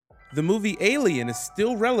The movie Alien is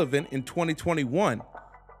still relevant in 2021.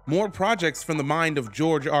 More projects from the mind of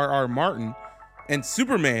George R.R. Martin, and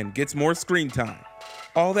Superman gets more screen time.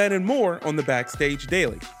 All that and more on the Backstage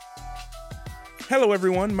Daily. Hello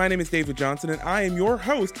everyone, my name is David Johnson and I am your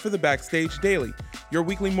host for the Backstage Daily, your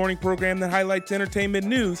weekly morning program that highlights entertainment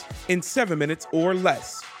news in 7 minutes or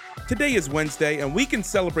less. Today is Wednesday and we can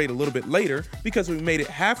celebrate a little bit later because we made it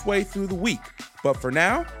halfway through the week. But for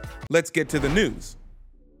now, let's get to the news.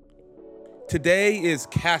 Today is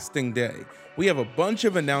casting day. We have a bunch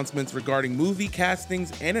of announcements regarding movie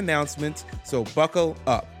castings and announcements, so buckle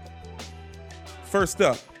up. First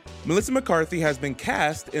up, Melissa McCarthy has been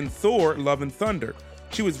cast in Thor: Love and Thunder.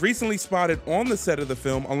 She was recently spotted on the set of the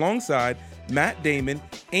film alongside Matt Damon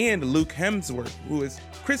and Luke Hemsworth, who is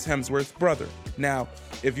Chris Hemsworth's brother. Now,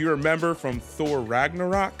 if you remember from Thor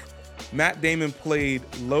Ragnarok, Matt Damon played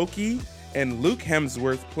Loki and Luke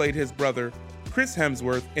Hemsworth played his brother Chris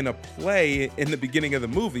Hemsworth in a play in the beginning of the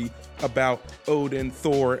movie about Odin,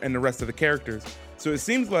 Thor, and the rest of the characters. So it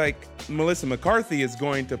seems like Melissa McCarthy is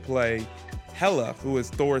going to play Hela, who is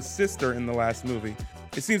Thor's sister in the last movie.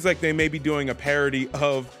 It seems like they may be doing a parody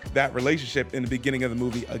of that relationship in the beginning of the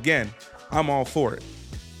movie again. I'm all for it.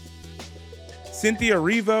 Cynthia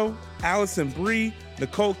Erivo, Alison Brie,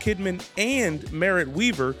 Nicole Kidman, and Merritt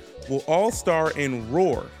Wever will all star in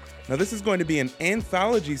Roar. Now this is going to be an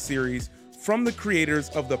anthology series from the creators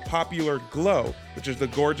of the popular Glow, which is the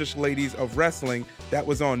Gorgeous Ladies of Wrestling that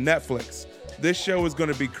was on Netflix. This show is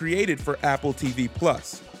going to be created for Apple TV+.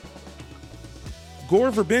 Gore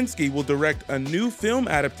Verbinski will direct a new film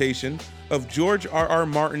adaptation of George R.R.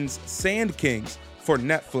 Martin's Sand Kings for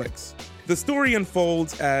Netflix. The story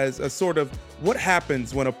unfolds as a sort of what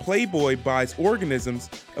happens when a playboy buys organisms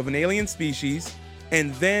of an alien species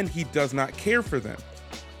and then he does not care for them.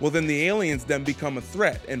 Well, then the aliens then become a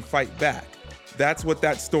threat and fight back. That's what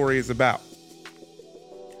that story is about.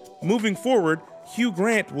 Moving forward, Hugh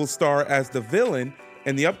Grant will star as the villain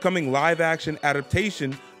in the upcoming live-action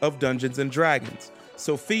adaptation of Dungeons & Dragons.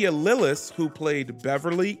 Sophia Lillis, who played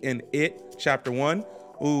Beverly in It Chapter 1,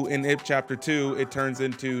 who in It Chapter 2, it turns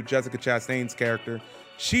into Jessica Chastain's character.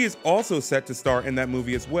 She is also set to star in that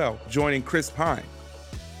movie as well, joining Chris Pine.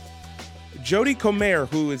 Jodie Comer,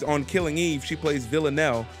 who is on Killing Eve, she plays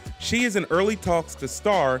Villanelle. She is in early talks to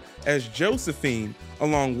star as Josephine,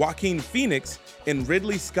 along Joaquin Phoenix in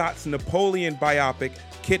Ridley Scott's Napoleon biopic,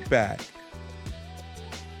 Kit Bag.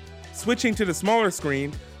 Switching to the smaller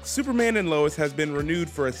screen, Superman and Lois has been renewed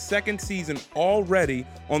for a second season already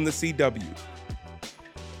on the CW.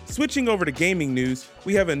 Switching over to gaming news,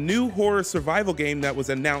 we have a new horror survival game that was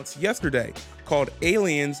announced yesterday called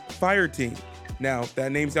Aliens Fireteam. Now,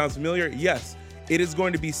 that name sounds familiar? Yes, it is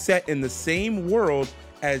going to be set in the same world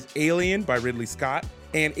as Alien by Ridley Scott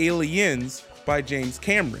and Aliens by James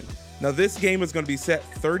Cameron. Now, this game is going to be set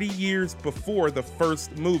 30 years before the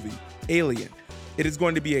first movie, Alien. It is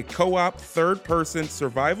going to be a co-op third-person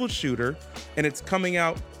survival shooter, and it's coming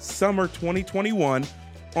out summer 2021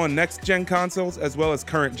 on next-gen consoles as well as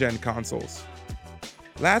current-gen consoles.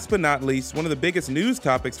 Last but not least, one of the biggest news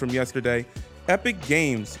topics from yesterday, Epic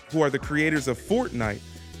Games, who are the creators of Fortnite,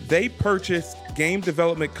 they purchased game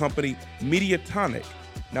development company Mediatonic.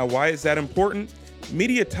 Now, why is that important?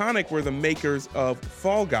 Mediatonic were the makers of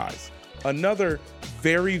Fall Guys, another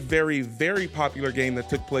very, very, very popular game that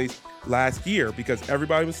took place last year because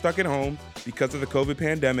everybody was stuck at home because of the COVID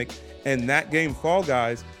pandemic, and that game, Fall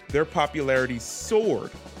Guys, their popularity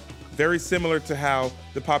soared, very similar to how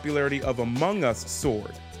the popularity of Among Us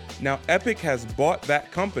soared. Now, Epic has bought that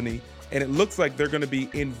company, and it looks like they're going to be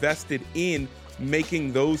invested in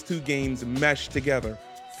making those two games mesh together,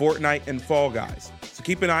 Fortnite and Fall Guys. So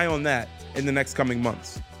keep an eye on that in the next coming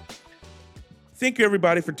months. Thank you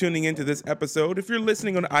everybody for tuning into this episode. If you're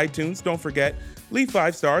listening on iTunes, don't forget, leave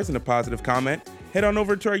 5 stars and a positive comment. Head on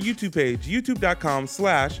over to our YouTube page,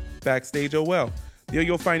 youtube.com/BackstageOL. There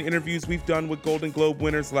you'll find interviews we've done with Golden Globe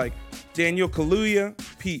winners like Daniel Kaluuya,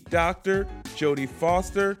 Pete Docter, Jodie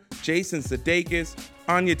Foster, Jason Sudeikis,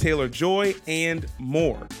 Anya Taylor-Joy, and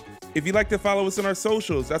more. If you'd like to follow us on our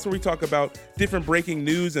socials, that's where we talk about different breaking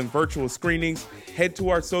news and virtual screenings. Head to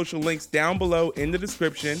our social links down below in the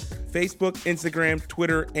description, Facebook, Instagram,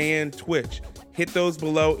 Twitter, and Twitch. Hit those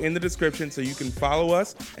below in the description so you can follow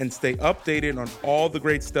us and stay updated on all the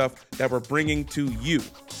great stuff that we're bringing to you.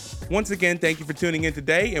 Once again, thank you for tuning in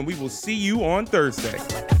today, and we will see you on Thursday.